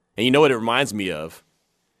 And you know what it reminds me of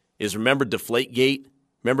is, remember Deflategate?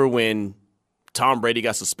 Remember when Tom Brady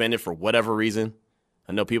got suspended for whatever reason?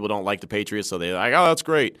 I know people don't like the Patriots, so they're like, oh, that's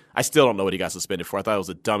great. I still don't know what he got suspended for. I thought it was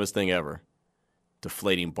the dumbest thing ever.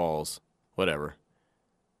 Deflating balls, whatever.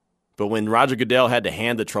 But when Roger Goodell had to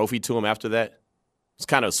hand the trophy to him after that, it's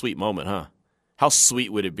kind of a sweet moment, huh? How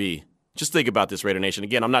sweet would it be? Just think about this, Raider Nation.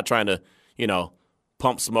 Again, I'm not trying to,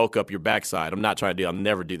 pump smoke up your backside. I'm not trying to I'll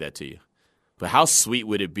never do that to you. But how sweet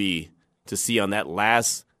would it be to see on that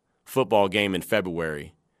last football game in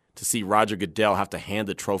February, to see Roger Goodell have to hand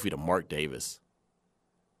the trophy to Mark Davis?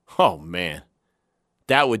 Oh, man.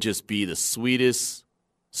 That would just be the sweetest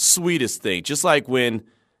thing. Just like when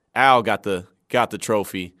Al got the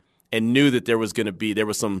trophy and knew that there was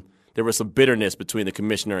some bitterness between the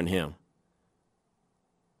commissioner and him.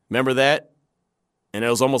 Remember that? And it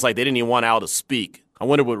was almost like they didn't even want Al to speak. I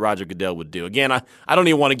wonder what Roger Goodell would do. Again, I don't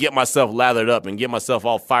even want to get myself lathered up and get myself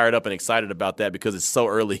all fired up and excited about that because it's so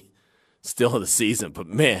early still in the season. But,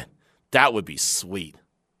 man, that would be sweet.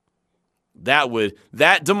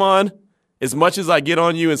 Damon, as much as I get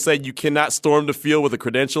on you and say you cannot storm the field with a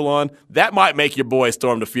credential on, that might make your boy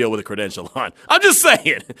storm the field with a credential on. I'm just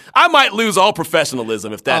saying. I might lose all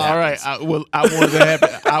professionalism if that happens. All right. I want it to happen.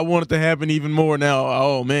 I want it to happen even more now.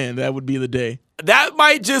 Oh, man, that would be the day. That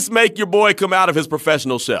might just make your boy come out of his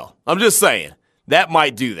professional shell. I'm just saying. That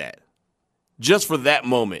might do that. Just for that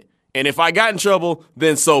moment. And if I got in trouble,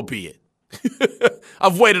 then so be it.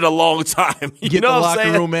 I've waited a long time. You get know the what I'm locker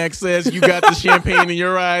saying? room access. You got the champagne in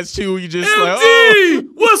your eyes, too. You just MD, like, oh,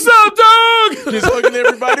 what's up, dog? just hugging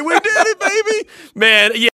everybody. We did it, baby.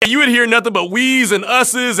 Man, yeah, you would hear nothing but we's and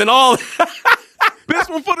us's and all. Best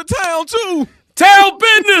one for the town, too. Town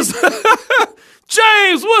business.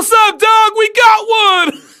 James, what's up, dog? We got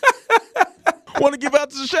one. Want to give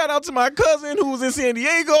out a shout out to my cousin who was in San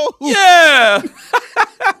Diego. Yeah.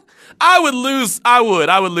 I would lose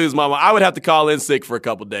mama. I would have to call in sick for a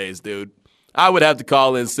couple days, dude. I would have to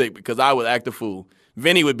call in sick because I would act a fool.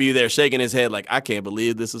 Vinny would be there shaking his head like, I can't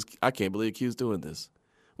believe Q's doing this.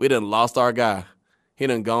 We done lost our guy. He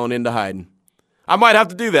done gone into hiding. I might have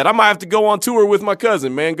to do that. I might have to go on tour with my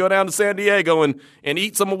cousin, man. Go down to San Diego and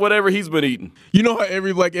eat some of whatever he's been eating. You know how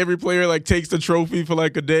every player takes the trophy for a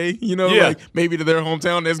day? Yeah. Maybe to their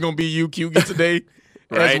hometown, there's going to be Q gets a day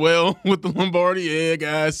right. as well with the Lombardi. Yeah,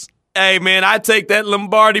 guys. Hey, man, I take that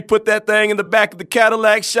Lombardi, put that thing in the back of the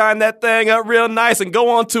Cadillac, shine that thing up real nice, and go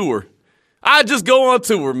on tour. I just go on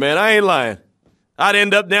tour, man. I ain't lying. I'd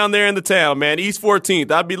end up down there in the town, man, East 14th.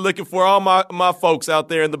 I'd be looking for all my folks out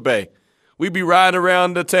there in the Bay. We'd be riding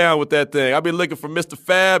around the town with that thing. I'd be looking for Mr.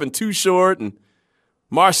 Fab and Too Short and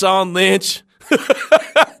Marshawn Lynch.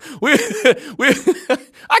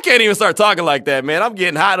 I can't even start talking like that, man. I'm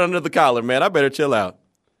getting hot under the collar, man. I better chill out.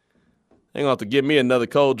 Ain't gonna have to give me another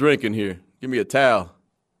cold drink in here. Give me a towel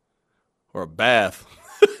or a bath.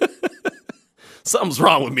 Something's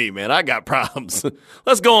wrong with me, man. I got problems.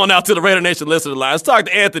 Let's go on out to the Raider Nation listener line. Let's talk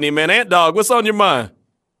to Anthony, man. Ant Dog, what's on your mind?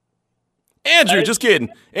 Andrew, just kidding.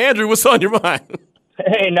 Andrew, what's on your mind?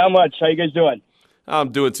 Hey, not much. How you guys doing?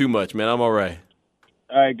 I'm doing too much, man. I'm all right.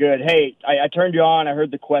 All right, good. Hey, I turned you on. I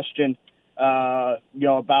heard the question,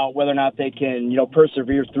 about whether or not they can,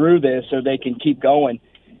 persevere through this or they can keep going.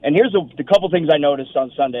 And here's the couple things I noticed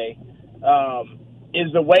on Sunday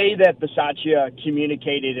is the way that Bisaccia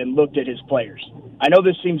communicated and looked at his players. I know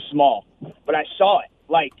this seems small, but I saw it.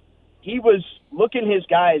 Like, he was looking his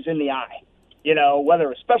guys in the eye, whether it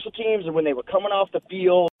was special teams or when they were coming off the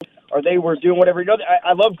field or they were doing whatever.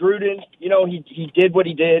 I love Gruden. He did what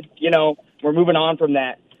he did. We're moving on from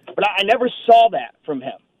that. But I never saw that from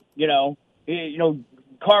him.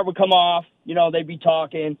 Car would come off, they'd be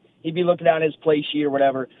talking. He'd be looking down his play sheet or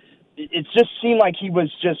whatever. It just seemed like he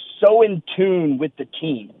was just so in tune with the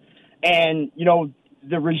team. And,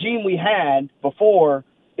 the regime we had before,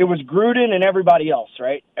 it was Gruden and everybody else,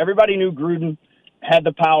 right? Everybody knew Gruden had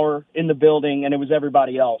the power in the building, and it was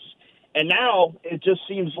everybody else. And now it just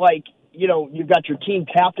seems like, you've got your team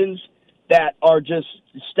captains that are just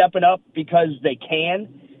stepping up because they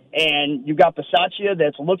can. And you've got Bisaccia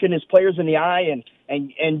that's looking his players in the eye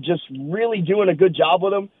and just really doing a good job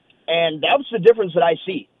with them. And that's the difference that I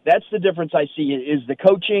see. That's the difference I see is the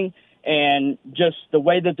coaching and just the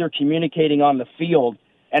way that they're communicating on the field.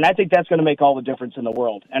 And I think that's going to make all the difference in the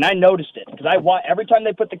world. And I noticed it because every time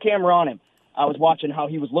they put the camera on him, I was watching how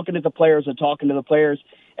he was looking at the players and talking to the players.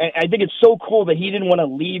 And I think it's so cool that he didn't want to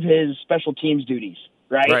leave his special teams duties,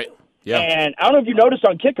 right? Yeah. And I don't know if you noticed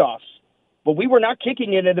on kickoffs, but we were not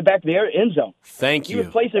kicking it in the back of the end zone. Thank you. We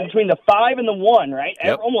would place it between the 5 and the 1, right?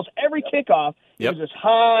 Yep. Almost every kickoff, Yep. there was this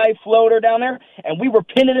high floater down there, and we were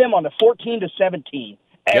pinning them on the 14-17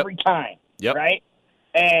 every time, Yep. right?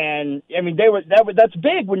 And, I mean, that's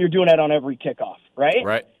big when you're doing that on every kickoff, right?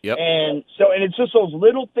 Right, yep. And it's just those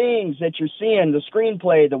little things that you're seeing, the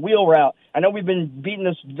screenplay, the wheel route. I know we've been beating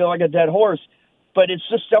this like a dead horse, but it's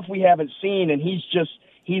just stuff we haven't seen, and he's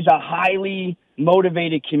a highly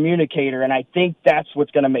motivated communicator, and I think that's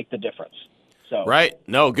what's going to make the difference. So. Right.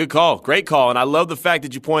 No, good call. Great call. And I love the fact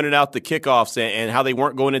that you pointed out the kickoffs and how they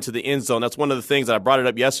weren't going into the end zone. That's one of the things that I brought it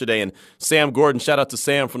up yesterday. And Sam Gordon, shout out to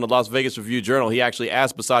Sam from the Las Vegas Review-Journal, he actually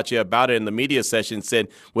asked Bisaccia about it in the media session and said,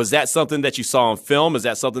 was that something that you saw on film? Is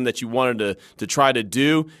that something that you wanted to try to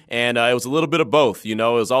do? And it was a little bit of both. You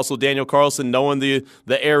know, it was also Daniel Carlson knowing the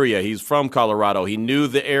area. He's from Colorado. He knew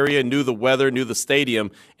the area, knew the weather, knew the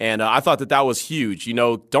stadium. And I thought that was huge. You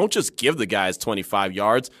know, don't just give the guys 25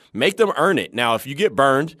 yards. Make them earn it. Now, if you get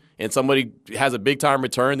burned and somebody has a big-time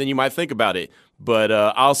return, then you might think about it. But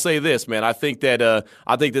I'll say this, man. I think that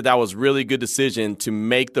was really good decision to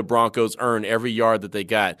make the Broncos earn every yard that they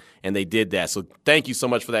got, and they did that. So thank you so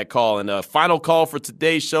much for that call. And final call for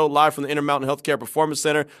today's show, live from the Intermountain Healthcare Performance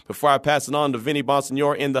Center. Before I pass it on to Vinny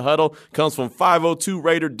Bonsignore in the huddle, comes from 502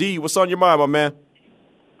 Raider D. What's on your mind, my man?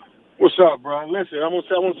 What's up, Brian? Listen, I want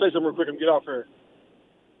to say something real quick and get off here.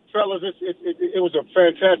 Fellas, it was a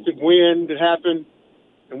fantastic win that happened,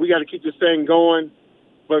 and we got to keep this thing going.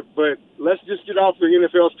 But let's just get off the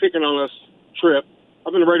NFL's picking on us trip.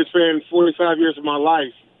 I've been a Raiders fan 45 years of my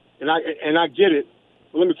life, and I get it.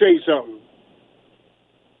 But let me tell you something.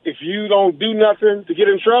 If you don't do nothing to get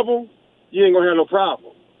in trouble, you ain't gonna have no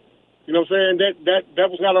problem. You know what I'm saying? That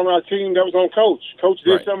was not on our team. That was on Coach. Coach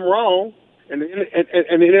did something wrong, and the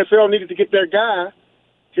NFL needed to get their guy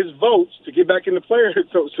his votes to get back in the player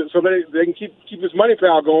so they can keep his money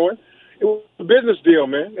pile going. It was a business deal,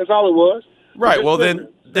 man. That's all it was. Right. Well, then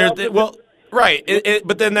right.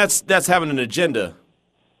 But then that's having an agenda.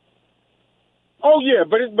 Oh yeah,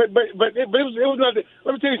 but it was nothing.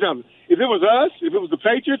 Let me tell you something. If it was us, if it was the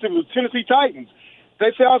Patriots, if it was Tennessee Titans,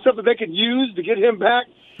 they found something they could use to get him back.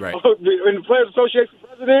 Right. And the Players Association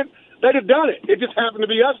president, they'd have done it. It just happened to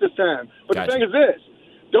be us this time. But Gotcha. The thing is this: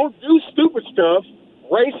 don't do stupid stuff,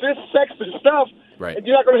 racist, sexist stuff. Right. And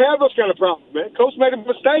you're not going to have those kind of problems, man. Coach made a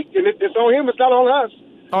mistake, and it's on him. It's not on us.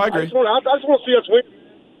 Oh, I agree. I just want to see us win.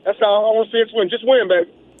 That's all. I want to see us win. Just win,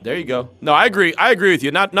 baby. There you go. No, I agree. I agree with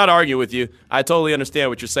you. Not arguing with you. I totally understand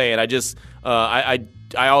what you're saying. I just I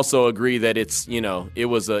also agree that it's, you know, it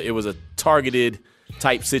was a targeted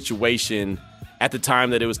type situation at the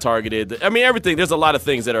time that it was targeted. I mean, everything. There's a lot of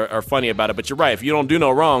things that are funny about it. But you're right. If you don't do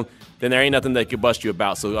no wrong, then there ain't nothing that could bust you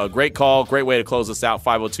about. So great call, great way to close us out,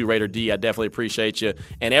 502 Raider D. I definitely appreciate you.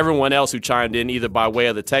 And everyone else who chimed in either by way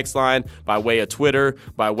of the text line, by way of Twitter,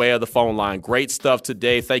 by way of the phone line. Great stuff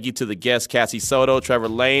today. Thank you to the guests, Cassie Soto, Trevor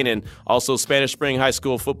Lane, and also Spanish Spring High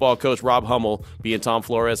School football coach Rob Hummel being Tom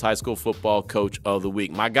Flores High School Football Coach of the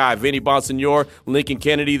Week. My guy, Vinny Bonsignore, Lincoln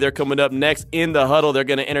Kennedy, they're coming up next in the huddle. They're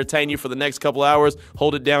going to entertain you for the next couple hours,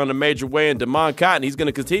 hold it down in a major way. And Damon Cotton, he's going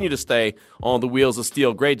to continue to stay on the wheels of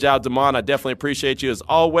steel. Great job, Damon. I definitely appreciate you as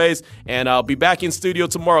always. And I'll be back in studio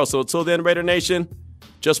tomorrow. So until then, Raider Nation,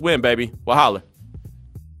 just win, baby. We'll holler.